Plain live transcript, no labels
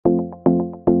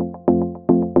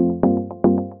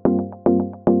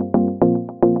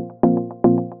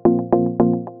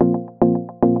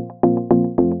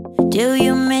Do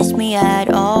you miss me at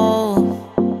all?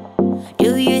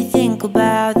 Do you think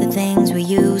about the things we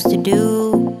used to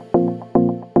do?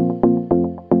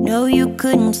 No, you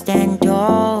couldn't stand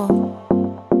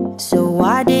tall. So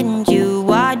why didn't you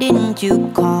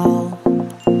call?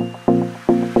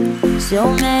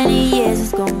 So many years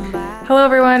has gone by. Hello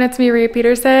everyone, it's me, Rhea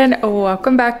Peterson.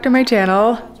 Welcome back to my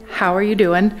channel. How are you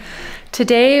doing?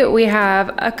 Today we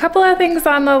have a couple of things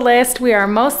on the list. We are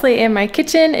mostly in my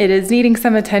kitchen. It is needing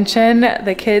some attention.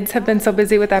 The kids have been so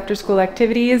busy with after school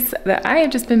activities that I have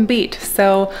just been beat.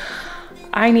 So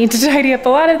I need to tidy up a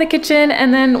lot of the kitchen,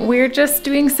 and then we're just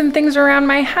doing some things around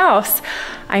my house.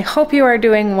 I hope you are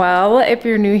doing well. If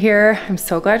you're new here, I'm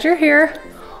so glad you're here.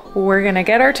 We're gonna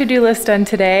get our to-do list done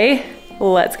today.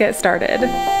 Let's get started.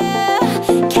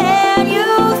 Can you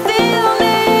feel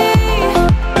me?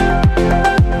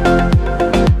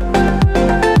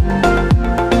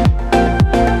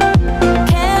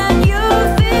 Can you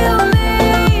feel me?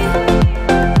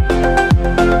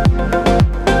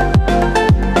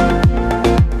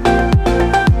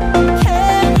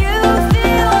 Can you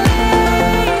feel me?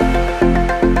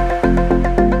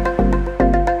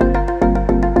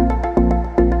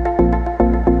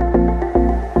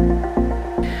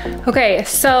 Okay,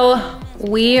 so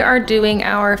we are doing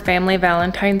our family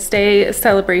Valentine's Day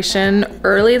celebration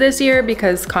early this year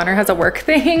because Connor has a work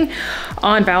thing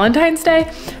on Valentine's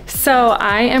Day. So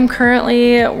I am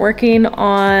currently working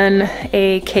on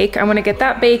a cake. I want to get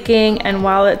that baking, and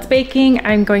while it's baking,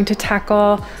 I'm going to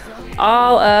tackle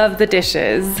all of the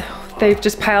dishes. They've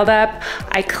just piled up.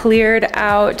 I cleared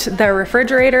out the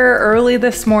refrigerator early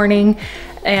this morning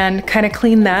and kind of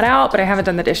clean that out, but I haven't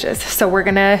done the dishes. So we're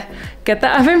gonna get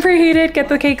the oven preheated, get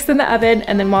the cakes in the oven,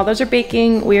 and then while those are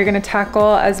baking, we are gonna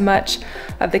tackle as much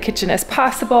of the kitchen as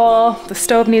possible. The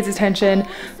stove needs attention,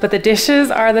 but the dishes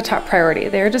are the top priority.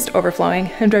 They're just overflowing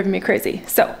and driving me crazy.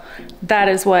 So that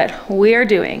is what we are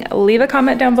doing. Leave a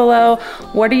comment down below.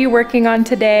 What are you working on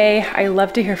today? I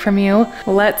love to hear from you.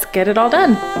 Let's get it all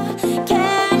done.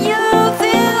 Can you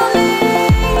feel me?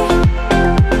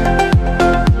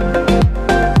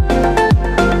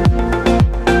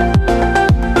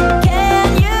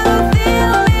 Can you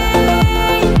feel me?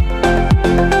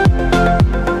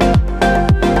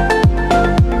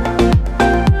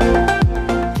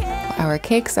 Our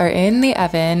cakes are in the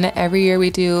oven. Every year we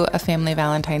do a family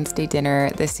Valentine's Day dinner.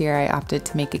 This year I opted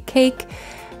to make a cake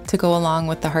to go along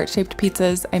with the heart-shaped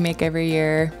pizzas I make every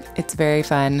year. It's very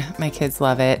fun. My kids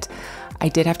love it. I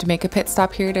did have to make a pit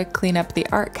stop here to clean up the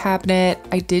art cabinet.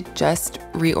 I did just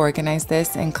reorganize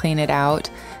this and clean it out,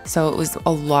 so it was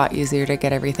a lot easier to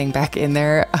get everything back in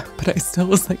there, but I still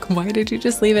was like, why did you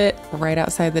just leave it right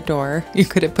outside the door? You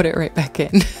could have put it right back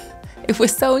in. It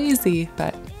was so easy,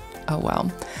 but oh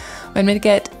well. I'm gonna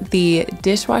get the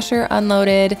dishwasher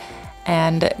unloaded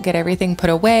and get everything put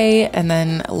away and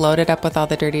then load it up with all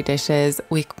the dirty dishes.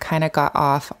 We kind of got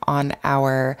off on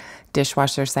our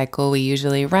dishwasher cycle. We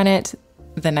usually run it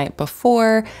the night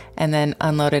before and then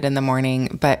unload it in the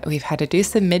morning, but we've had to do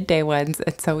some midday ones,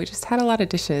 and so we just had a lot of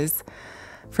dishes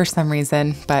for some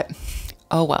reason, but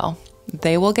oh well.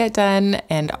 They will get done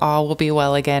and all will be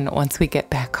well again once we get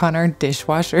back on our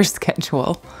dishwasher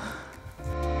schedule.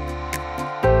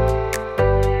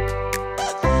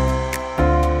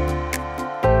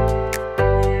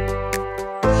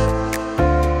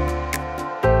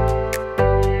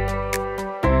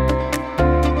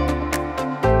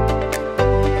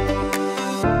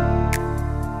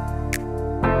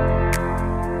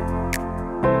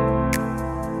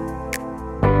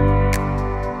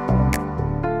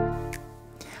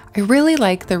 I really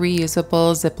like the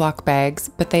reusable Ziploc bags,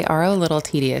 but they are a little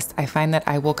tedious. I find that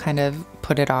I will kind of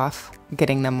put it off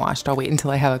getting them washed. I'll wait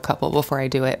until I have a couple before I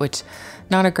do it, which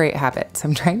not a great habit. So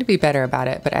I'm trying to be better about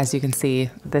it. But as you can see,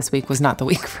 this week was not the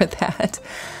week for that.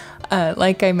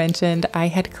 Like I mentioned, I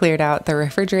had cleared out the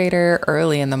refrigerator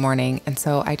early in the morning. And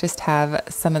so I just have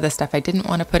some of the stuff I didn't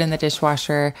want to put in the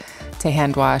dishwasher to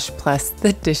hand wash, plus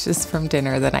the dishes from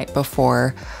dinner the night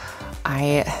before.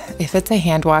 If it's a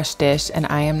hand wash dish and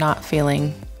I am not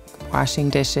feeling washing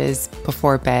dishes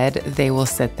before bed, they will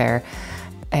sit there.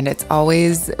 And it's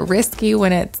always risky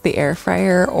when it's the air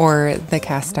fryer or the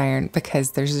cast iron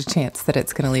because there's a chance that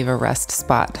it's going to leave a rust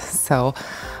spot. So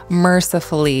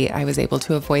mercifully, I was able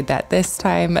to avoid that this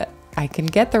time. I can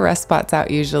get the rust spots out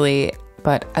usually,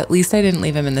 but at least I didn't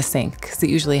leave them in the sink because it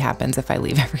usually happens if I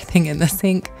leave everything in the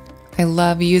sink. I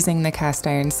love using the cast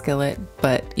iron skillet,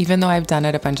 but even though I've done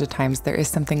it a bunch of times, there is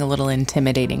something a little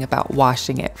intimidating about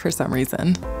washing it for some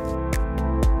reason.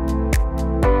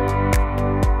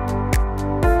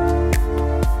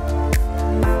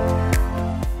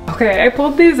 Okay, I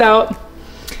pulled these out.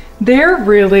 They're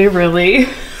really, really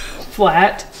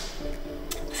flat.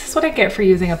 This is what I get for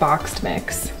using a boxed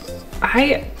mix.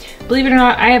 Believe it or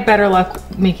not, I have better luck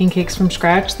making cakes from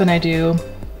scratch than I do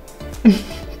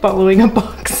following a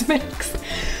box mix,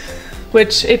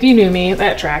 which if you knew me,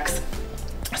 that tracks.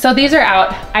 So these are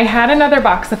out. I had another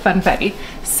box of Funfetti.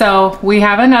 So we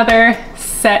have another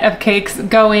set of cakes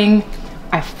going.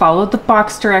 I followed the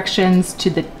box directions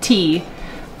to the T.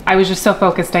 I was just so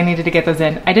focused I needed to get those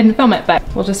in. I didn't film it, but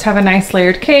we'll just have a nice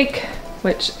layered cake,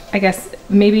 which I guess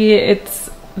maybe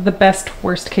it's the best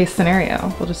worst case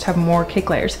scenario. We'll just have more cake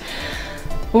layers.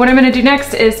 But what I'm gonna do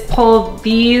next is pull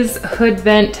these hood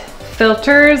vent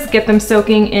filters, get them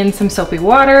soaking in some soapy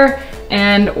water,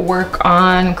 and work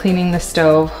on cleaning the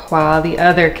stove while the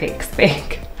other cakes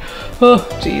bake. Oh,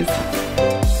 geez.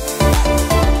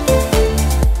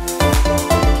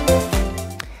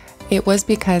 It was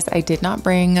because I did not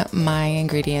bring my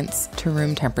ingredients to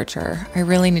room temperature. I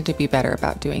really need to be better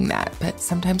about doing that, but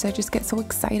sometimes I just get so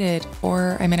excited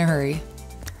or I'm in a hurry.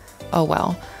 Oh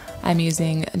well. I'm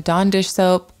using Dawn dish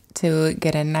soap to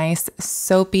get a nice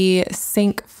soapy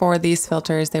sink for these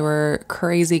filters. They were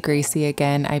crazy greasy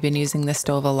again. I've been using the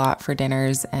stove a lot for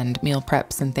dinners and meal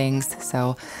preps and things,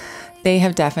 so they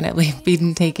have definitely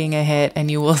been taking a hit,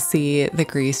 and you will see the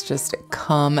grease just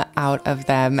come out of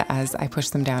them as I push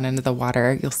them down into the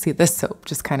water. You'll see the soap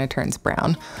just kind of turns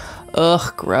brown.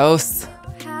 Ugh, gross.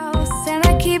 And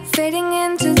I keep fading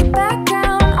into the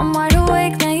background. I'm wide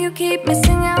awake, now you keep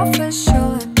missing out for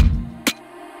sure.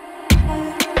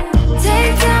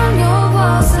 Take down your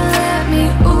walls and let me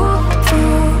ooh,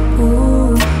 ooh,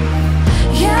 ooh.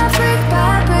 Yeah, brick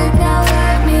by brick, now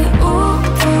let me ooh,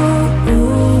 ooh,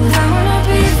 ooh. I wanna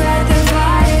be right there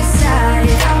by your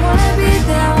side. I wanna be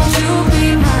there, won't you be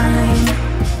mine?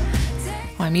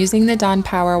 I'm using the Dawn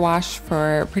Power Wash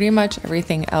for pretty much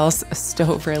everything else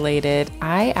stove related.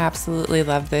 I absolutely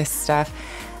love this stuff.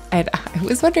 And I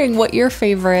was wondering what your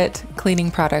favorite cleaning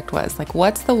product was. Like,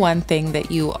 what's the one thing that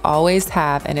you always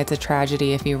have and it's a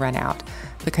tragedy if you run out?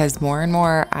 Because more and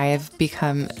more I have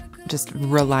become just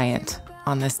reliant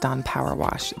on this Dawn Power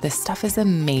Wash. This stuff is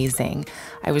amazing.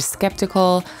 I was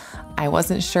skeptical. I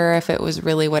wasn't sure if it was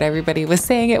really what everybody was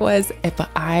saying it was, but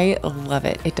I love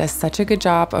it. It does such a good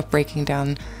job of breaking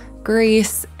down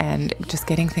grease and just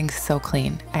getting things so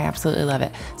clean. I absolutely love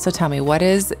it. So tell me, what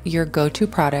is your go-to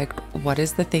product? What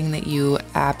is the thing that you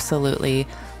absolutely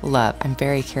love? I'm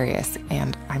very curious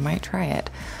and I might try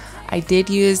it. I did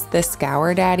use the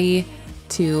Scour Daddy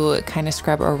to kind of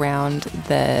scrub around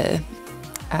the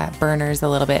burners a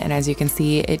little bit, and as you can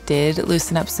see, it did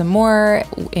loosen up some more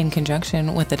in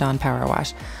conjunction with the Dawn Power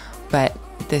Wash, but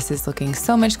this is looking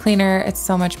so much cleaner. It's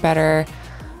so much better.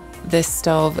 This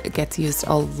stove gets used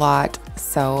a lot,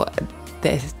 so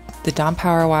the Dawn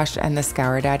Power Wash and the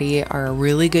Scour Daddy are a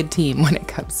really good team when it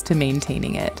comes to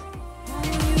maintaining it. Won't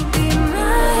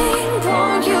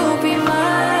you be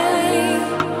mine?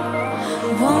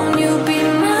 Won't you be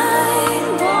mine?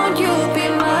 Won't you be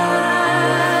mine?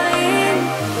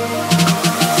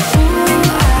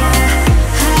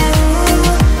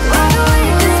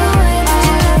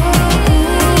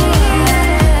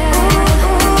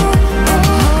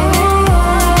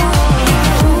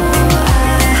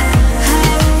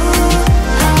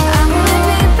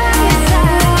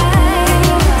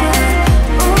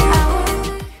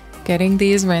 Getting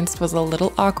these rinsed was a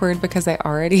little awkward because I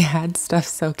already had stuff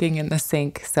soaking in the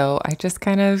sink, so I just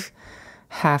kind of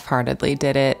half-heartedly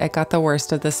did it. I got the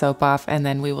worst of the soap off, and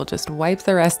then we will just wipe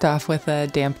the rest off with a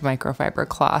damp microfiber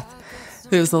cloth.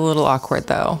 It was a little awkward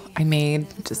though. I made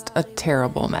just a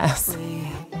terrible mess.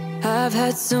 I've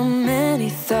had so many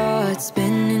thoughts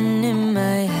spinning in my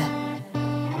head.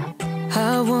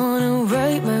 I wanna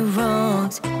right my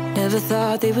wrongs, never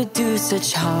thought they would do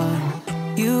such harm.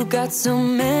 You got so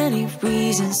many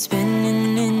reasons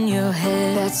spinning in your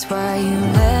head. That's why you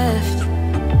left.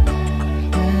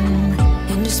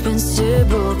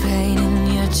 Indispensable pain in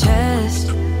your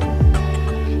chest.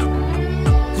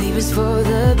 Leave us for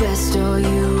the best or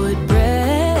you would break.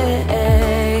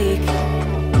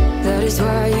 That is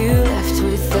why you left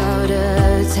without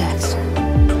a text.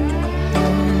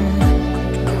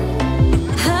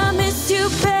 I miss you,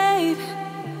 babe.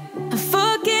 I'm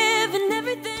forgiving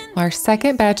everything. Our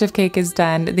second batch of cake is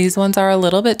done. These ones are a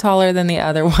little bit taller than the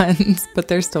other ones, but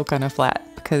they're still kind of flat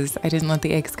because I didn't let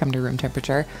the eggs come to room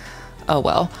temperature. Oh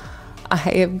well.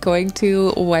 I am going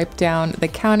to wipe down the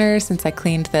counter since I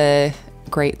cleaned the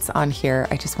grates on here.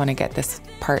 I just want to get this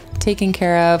part taken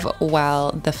care of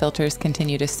while the filters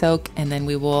continue to soak, and then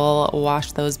we will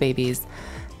wash those babies.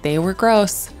 They were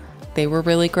gross. They were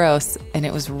really gross, and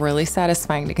it was really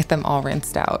satisfying to get them all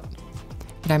rinsed out.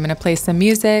 But I'm gonna play some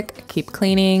music, keep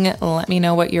cleaning. Let me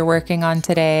know what you're working on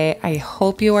today. I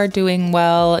hope you are doing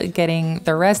well, getting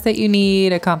the rest that you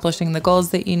need, accomplishing the goals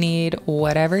that you need,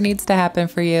 whatever needs to happen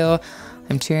for you.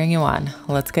 I'm cheering you on.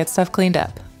 Let's get stuff cleaned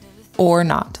up. Or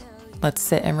not. Let's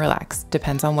sit and relax.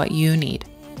 Depends on what you need.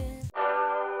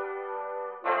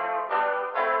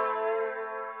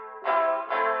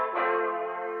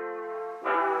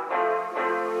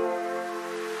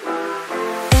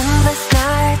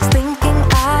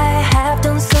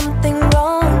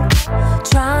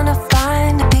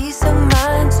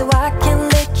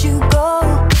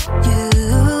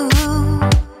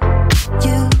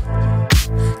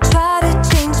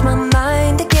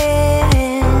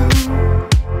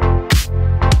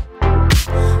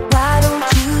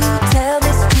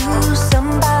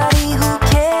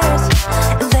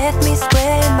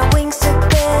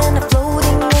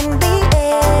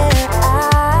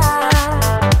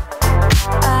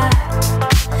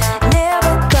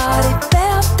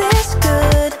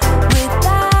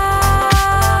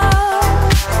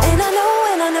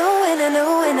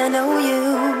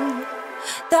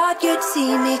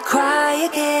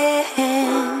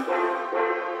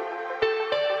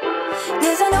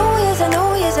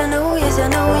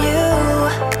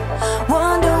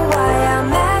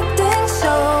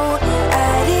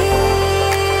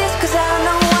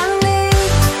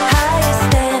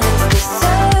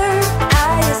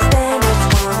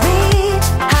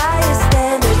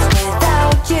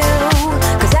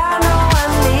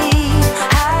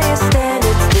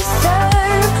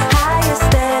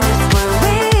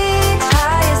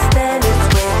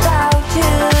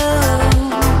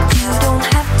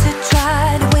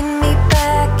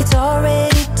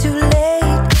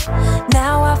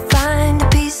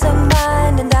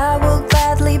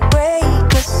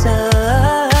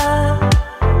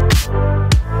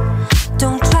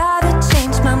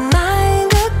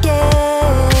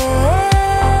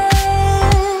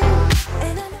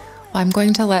 I'm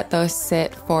going to let those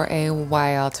sit for a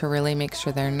while to really make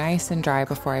sure they're nice and dry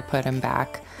before I put them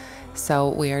back. So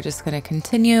we are just going to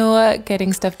continue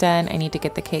getting stuff done. I need to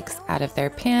get the cakes out of their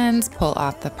pans, pull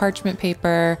off the parchment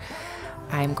paper.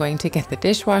 I'm going to get the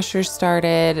dishwasher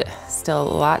started. Still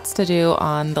lots to do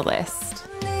on the list.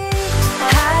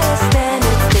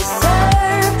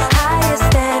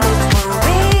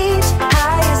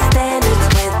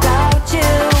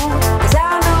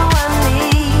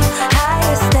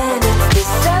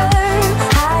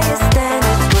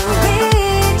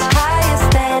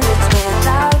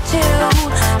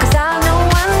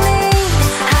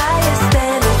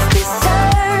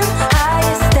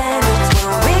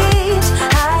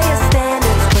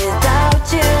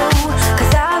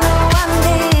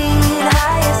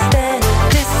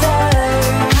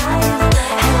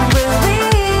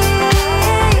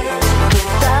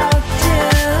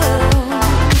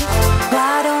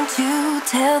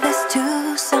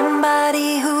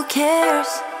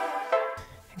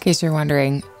 In case you're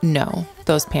wondering, no,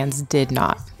 those pans did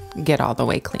not get all the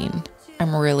way clean.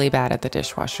 I'm really bad at the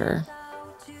dishwasher.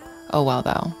 Oh well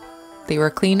though, they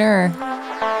were cleaner.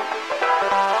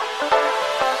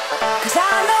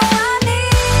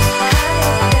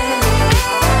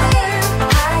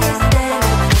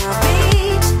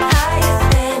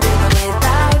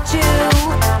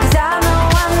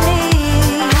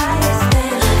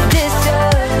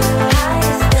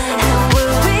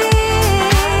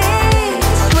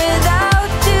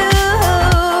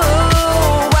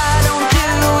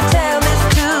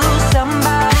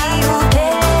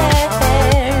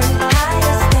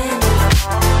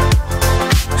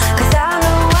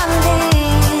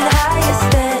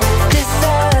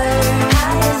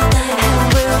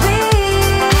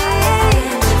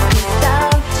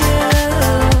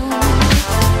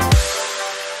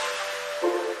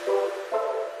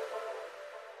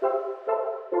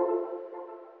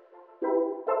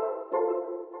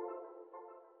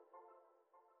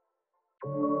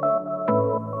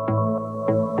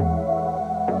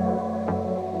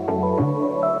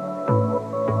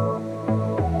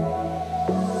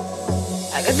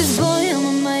 I got this boy on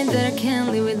my mind that I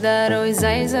can't live without. Oh, his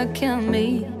eyes are killing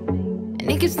me. And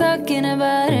he keeps talking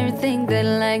about everything that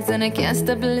he likes, and I can't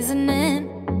stop listening.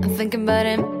 I'm thinking about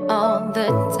him all the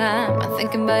time. I'm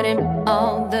thinking about him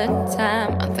all the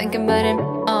time. I'm thinking about him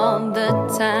all the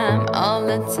time, all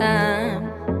the time.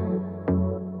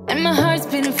 And my heart's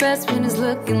beating fast when he's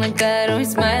looking like that. Oh,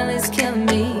 his smile is killing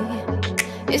me.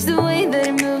 It's the way that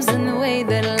he moves and the way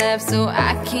that he laughs, so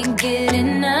I can't get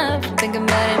enough. Thinking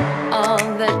about him all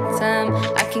the time.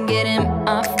 I can't get him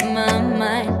off my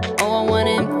mind. Oh, I want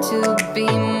him to be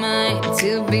mine,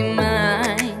 to be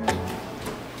mine.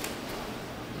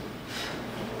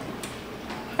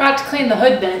 the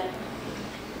hood vent.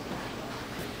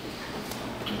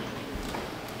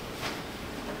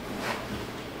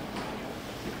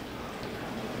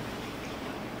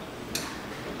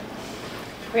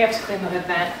 We have to clean the hood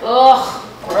vent. Ugh,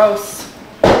 gross.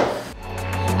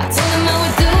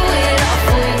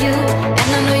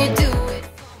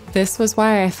 This was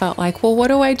why I felt like, well, what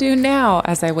do I do now,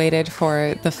 as I waited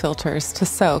for the filters to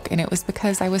soak? And it was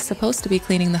because I was supposed to be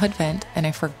cleaning the hood vent and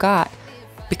I forgot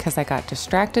because I got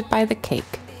distracted by the cake.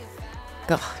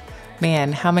 Ugh,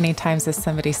 man, how many times has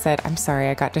somebody said, I'm sorry,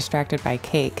 I got distracted by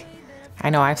cake? I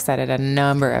know I've said it a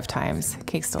number of times.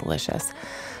 Cake's delicious.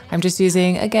 I'm just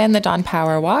using, again, the Dawn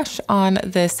Power Wash on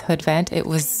this hood vent. It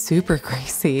was super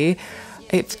greasy.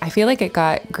 I feel like it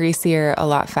got greasier a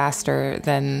lot faster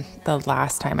than the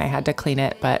last time I had to clean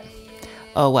it, but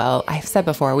oh well. I've said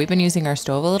before, we've been using our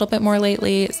stove a little bit more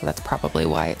lately, so that's probably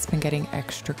why it's been getting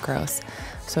extra gross.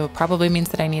 So it probably means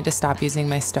that I need to stop using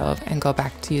my stove and go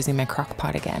back to using my crock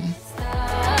pot again.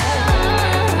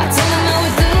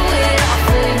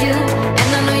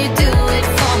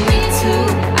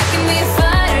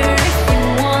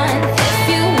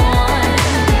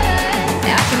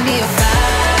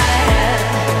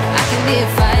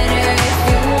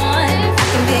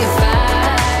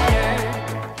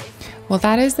 Well,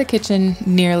 that is the kitchen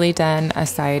nearly done,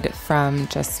 aside from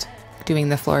just doing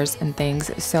the floors and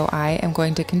things. So I am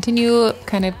going to continue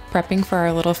kind of prepping for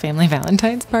our little family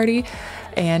Valentine's party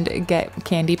and get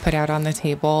candy put out on the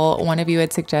table. One of you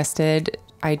had suggested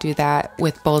I do that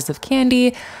with bowls of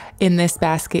candy in this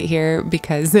basket here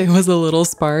because it was a little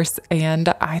sparse, and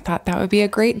I thought that would be a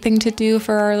great thing to do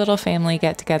for our little family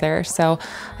get together. So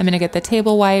I'm gonna get the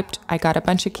table wiped. I got a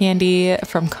bunch of candy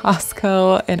from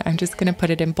Costco and I'm just gonna put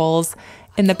it in bowls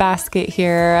in the basket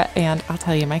here. And I'll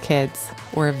tell you, my kids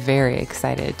were very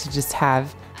excited to just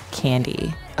have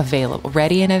candy available,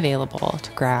 ready and available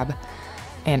to grab.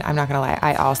 And I'm not gonna lie,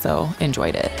 I also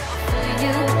enjoyed it.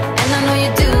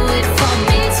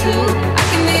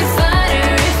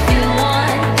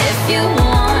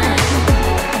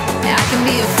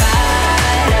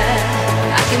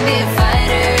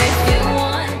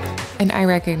 And I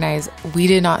recognize we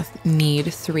did not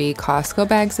need 3 Costco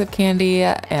bags of candy,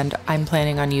 and I'm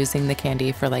planning on using the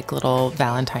candy for like little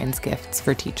Valentine's gifts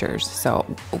for teachers. So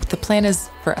the plan is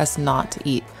for us not to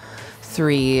eat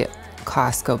 3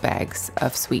 Costco bags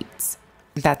of sweets.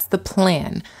 That's the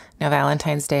plan. Now,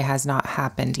 Valentine's Day has not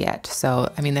happened yet.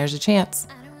 So, I mean, there's a chance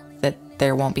that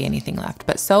there won't be anything left.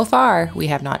 But so far, we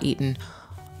have not eaten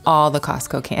all the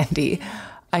Costco candy.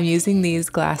 I'm using these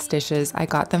glass dishes. I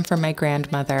got them from my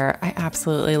grandmother. I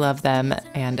absolutely love them,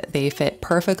 and they fit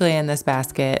perfectly in this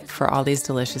basket for all these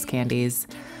delicious candies.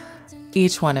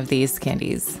 Each one of these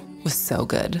candies was so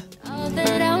good. All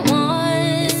that I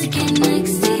want is to get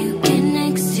next to you, get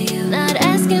next to you. Not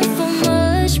asking for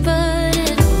much, but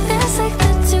it feels like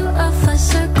the two of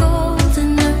us are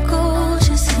golden, are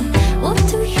gorgeous. We'll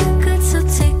do you good, so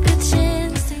take a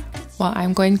chance. Well,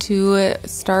 I'm going to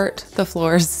start the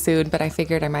floors soon, but I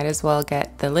figured I might as well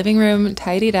get the living room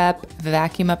tidied up,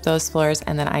 vacuum up those floors,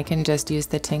 and then I can just use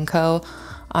the Tinko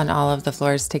on all of the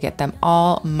floors to get them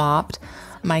all mopped.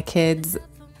 My kids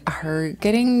are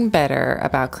getting better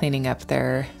about cleaning up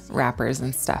their wrappers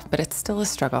and stuff, but it's still a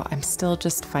struggle. I'm still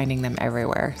just finding them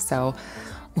everywhere. So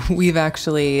we've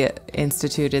actually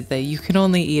instituted the you can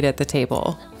only eat at the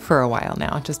table for a while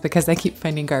now, just because I keep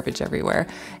finding garbage everywhere.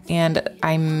 And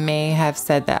I may have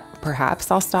said that perhaps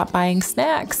I'll stop buying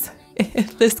snacks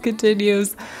if this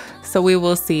continues. So we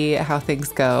will see how things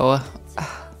go.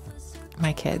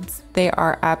 My kids, they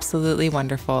are absolutely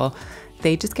wonderful.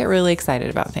 They just get really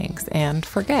excited about things and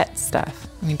forget stuff.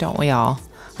 I mean, don't we all?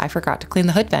 I forgot to clean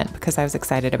the hood vent because I was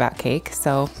excited about cake.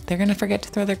 So they're going to forget to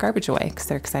throw their garbage away because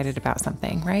they're excited about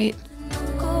something, right?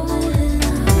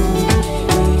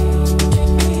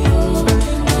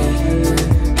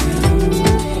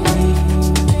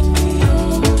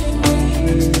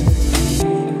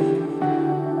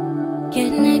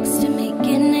 Get next to me,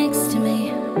 get next to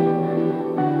me.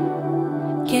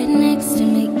 Get next to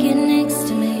me, get next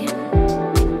to me.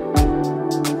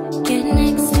 Get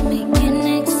next to me, get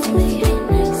next to me.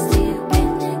 Get next to you, get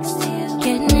next to you.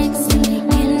 Get next to me,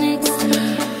 get next to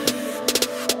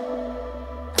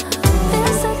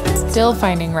me. Still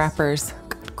finding wrappers.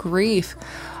 Good grief.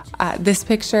 This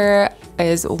picture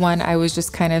is one I was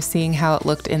just kind of seeing how it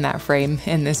looked in that frame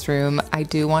in this room. I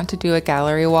do want to do a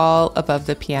gallery wall above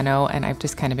the piano, and I've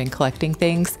just kind of been collecting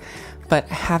things, but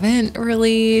haven't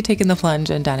really taken the plunge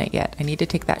and done it yet. I need to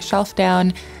take that shelf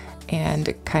down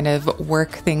and kind of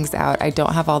work things out. I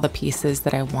don't have all the pieces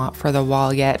that I want for the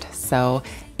wall yet, so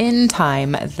in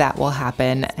time that will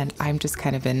happen, and I'm just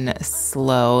kind of been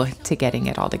slow to getting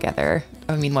it all together.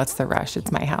 I mean, what's the rush?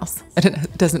 It's my house.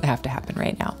 It doesn't have to happen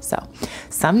right now. So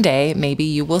someday maybe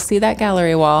you will see that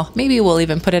gallery wall. Maybe we'll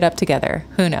even put it up together.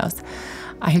 Who knows?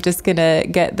 I'm just gonna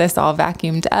get this all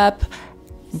vacuumed up,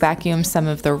 vacuum some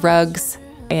of the rugs,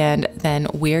 and then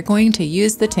we're going to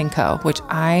use the Tinko, which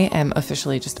I am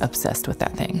officially just obsessed with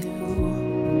that thing.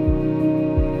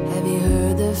 Have you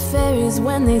heard the fairies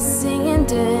when they sing and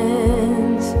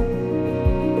dance?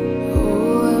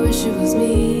 Oh, I wish it was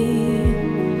me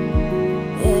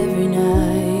every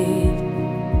night.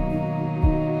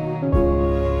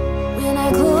 When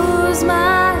I close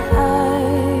my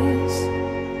eyes,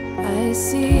 I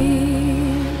see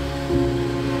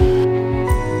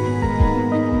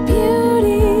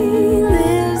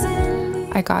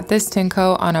I got this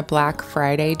Tinko on a Black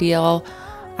Friday deal.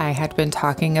 I had been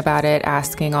talking about it,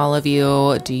 asking all of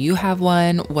you, do you have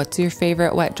one? What's your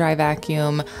favorite wet dry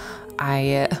vacuum?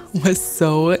 I was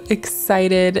so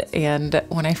excited, and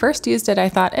when I first used it, I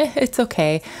thought, it's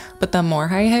okay. But the more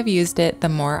I have used it, the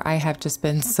more I have just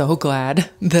been so glad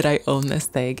that I own this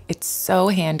thing. It's so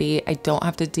handy. I don't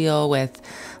have to deal with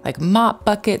like mop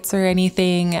buckets or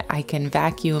anything. I can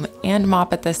vacuum and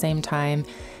mop at the same time.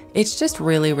 It's just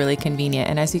really, really convenient.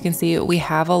 And as you can see, we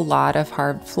have a lot of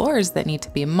hard floors that need to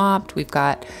be mopped. We've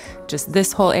got just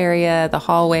this whole area, the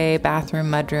hallway, bathroom,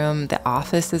 mudroom. The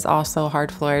office is also hard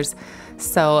floors.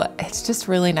 So it's just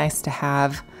really nice to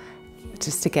have,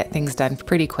 just to get things done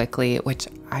pretty quickly, which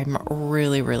I'm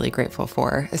really, really grateful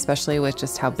for, especially with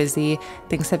just how busy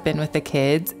things have been with the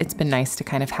kids. It's been nice to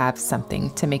kind of have something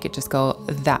to make it just go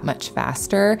that much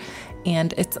faster.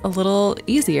 And it's a little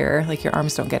easier, like your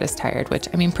arms don't get as tired, which,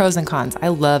 I mean, pros and cons. I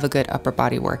love a good upper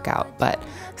body workout, but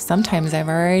sometimes I've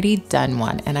already done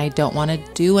one and I don't want to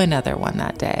do another one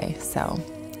that day. So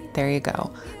there you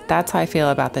go. That's how I feel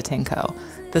about the Tinko.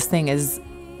 This thing is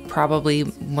probably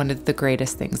one of the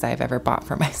greatest things I've ever bought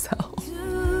for myself.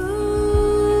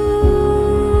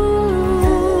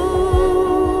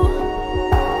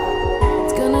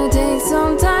 It's gonna take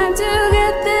some time to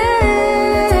get there.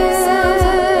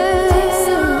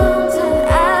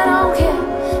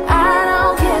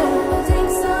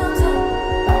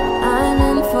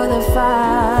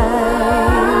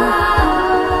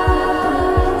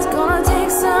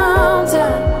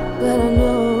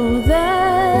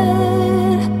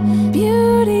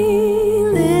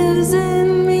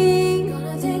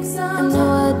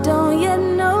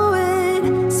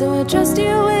 Trust you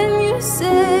when you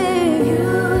say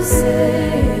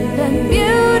that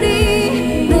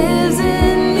beauty lives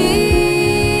in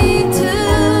me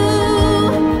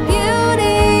too.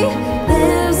 Beauty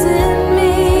lives in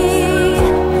me.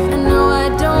 I know I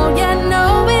don't yet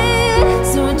know it,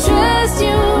 so I trust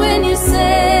you when you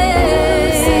say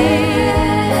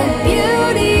that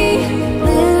beauty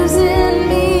lives in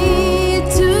me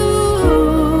too.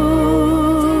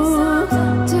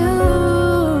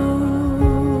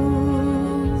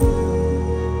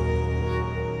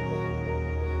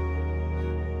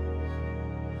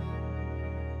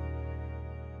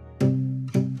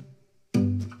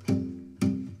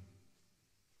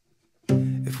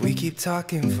 If we keep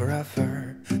talking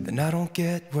forever, then I don't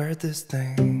get where this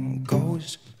thing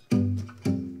goes. So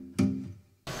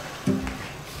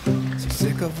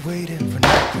sick of waiting for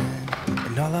nothing,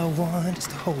 and all I want is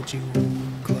to hold you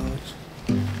close.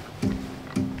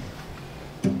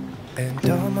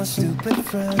 And all my stupid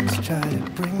friends try to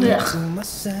bring me to my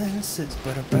senses,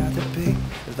 but I'd rather be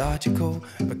illogical,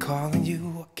 but calling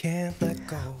you I can't let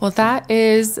go. Well, that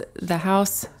is the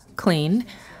house clean.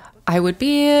 I would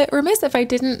be remiss if I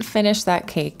didn't finish that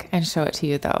cake and show it to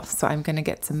you though. So I'm gonna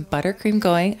get some buttercream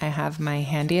going. I have my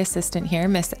handy assistant here,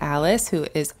 Miss Alice, who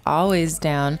is always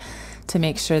down to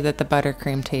make sure that the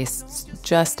buttercream tastes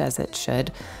just as it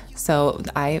should. So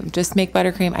I just make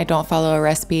buttercream. I don't follow a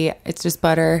recipe. It's just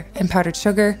butter and powdered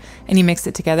sugar, and you mix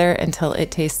it together until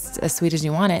it tastes as sweet as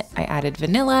you want it. I added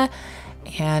vanilla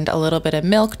and a little bit of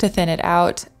milk to thin it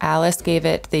out. Alice gave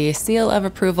it the seal of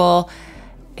approval.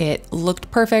 It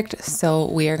looked perfect, so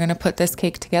we are gonna put this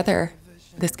cake together.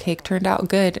 This cake turned out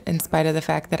good in spite of the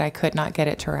fact that I could not get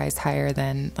it to rise higher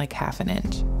than like half an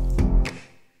inch.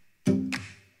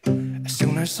 As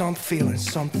soon as I'm feeling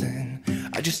something,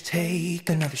 I just take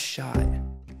another shot.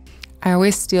 I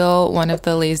always steal one of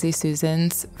the Lazy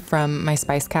Susans from my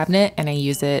spice cabinet and I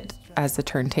use it as a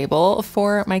turntable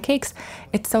for my cakes.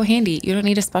 It's so handy. You don't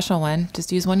need a special one.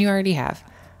 Just use one you already have.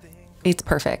 It's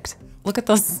perfect. Look at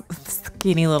those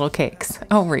skinny little cakes.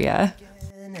 Oh, Rhea.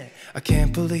 I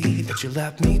can't believe that you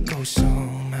let me go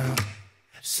somehow.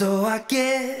 So I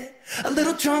get a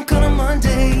little drunk on a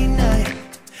Monday night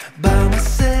by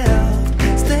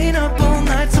myself, staying up all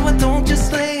night so I don't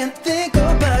just lay and think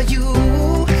about you.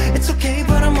 It's okay,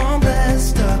 but I'm all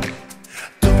messed up.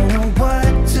 Don't know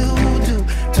what to do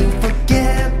to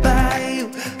forget about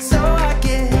you. So I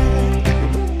get.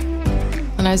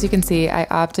 And as you can see, I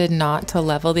opted not to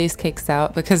level these cakes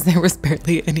out because there was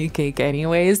barely any cake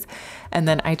anyways. And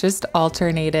then I just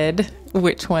alternated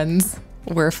which ones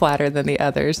were flatter than the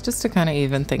others just to kind of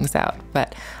even things out.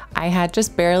 But I had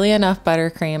just barely enough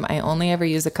buttercream. I only ever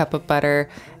use a cup of butter,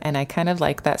 and I kind of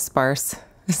like that sparse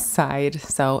side,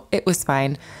 so it was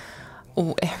fine.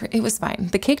 It was fine.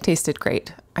 The cake tasted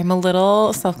great. I'm a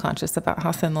little self-conscious about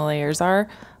how thin the layers are,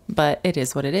 but it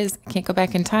is what it is. I can't go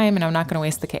back in time, and I'm not going to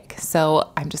waste the cake.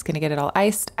 So I'm just going to get it all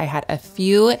iced. I had a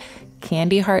few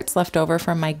candy hearts left over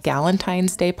from my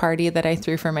Valentine's Day party that I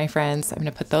threw for my friends. I'm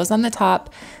going to put those on the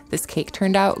top. This cake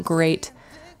turned out great.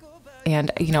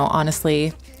 And, you know,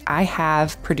 honestly, I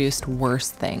have produced worse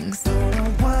things.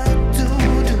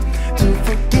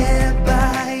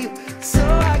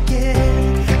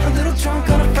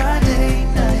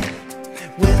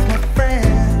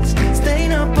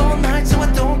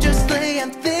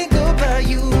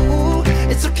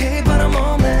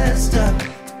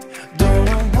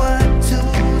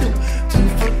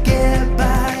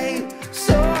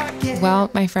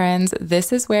 Well, my friends,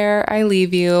 this is where I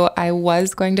leave you. I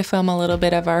was going to film a little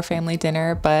bit of our family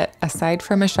dinner, but aside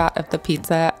from a shot of the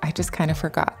pizza, I just kind of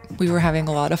forgot. We were having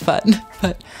a lot of fun,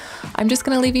 but I'm just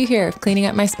going to leave you here, cleaning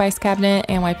up my spice cabinet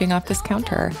and wiping off this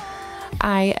counter.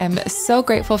 I am so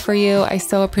grateful for you. I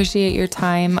so appreciate your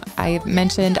time. I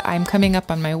mentioned I'm coming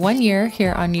up on my 1 year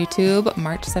here on YouTube.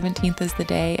 March 17th is the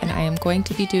day, and I am going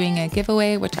to be doing a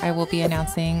giveaway, which I will be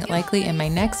announcing likely in my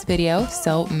next video.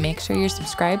 So make sure you're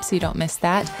subscribed so you don't miss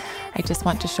that. I just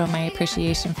want to show my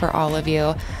appreciation for all of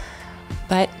you.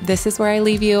 But this is where I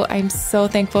leave you. I'm so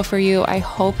thankful for you. I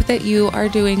hope that you are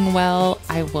doing well.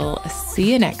 I will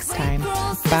see you next time.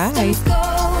 Bye.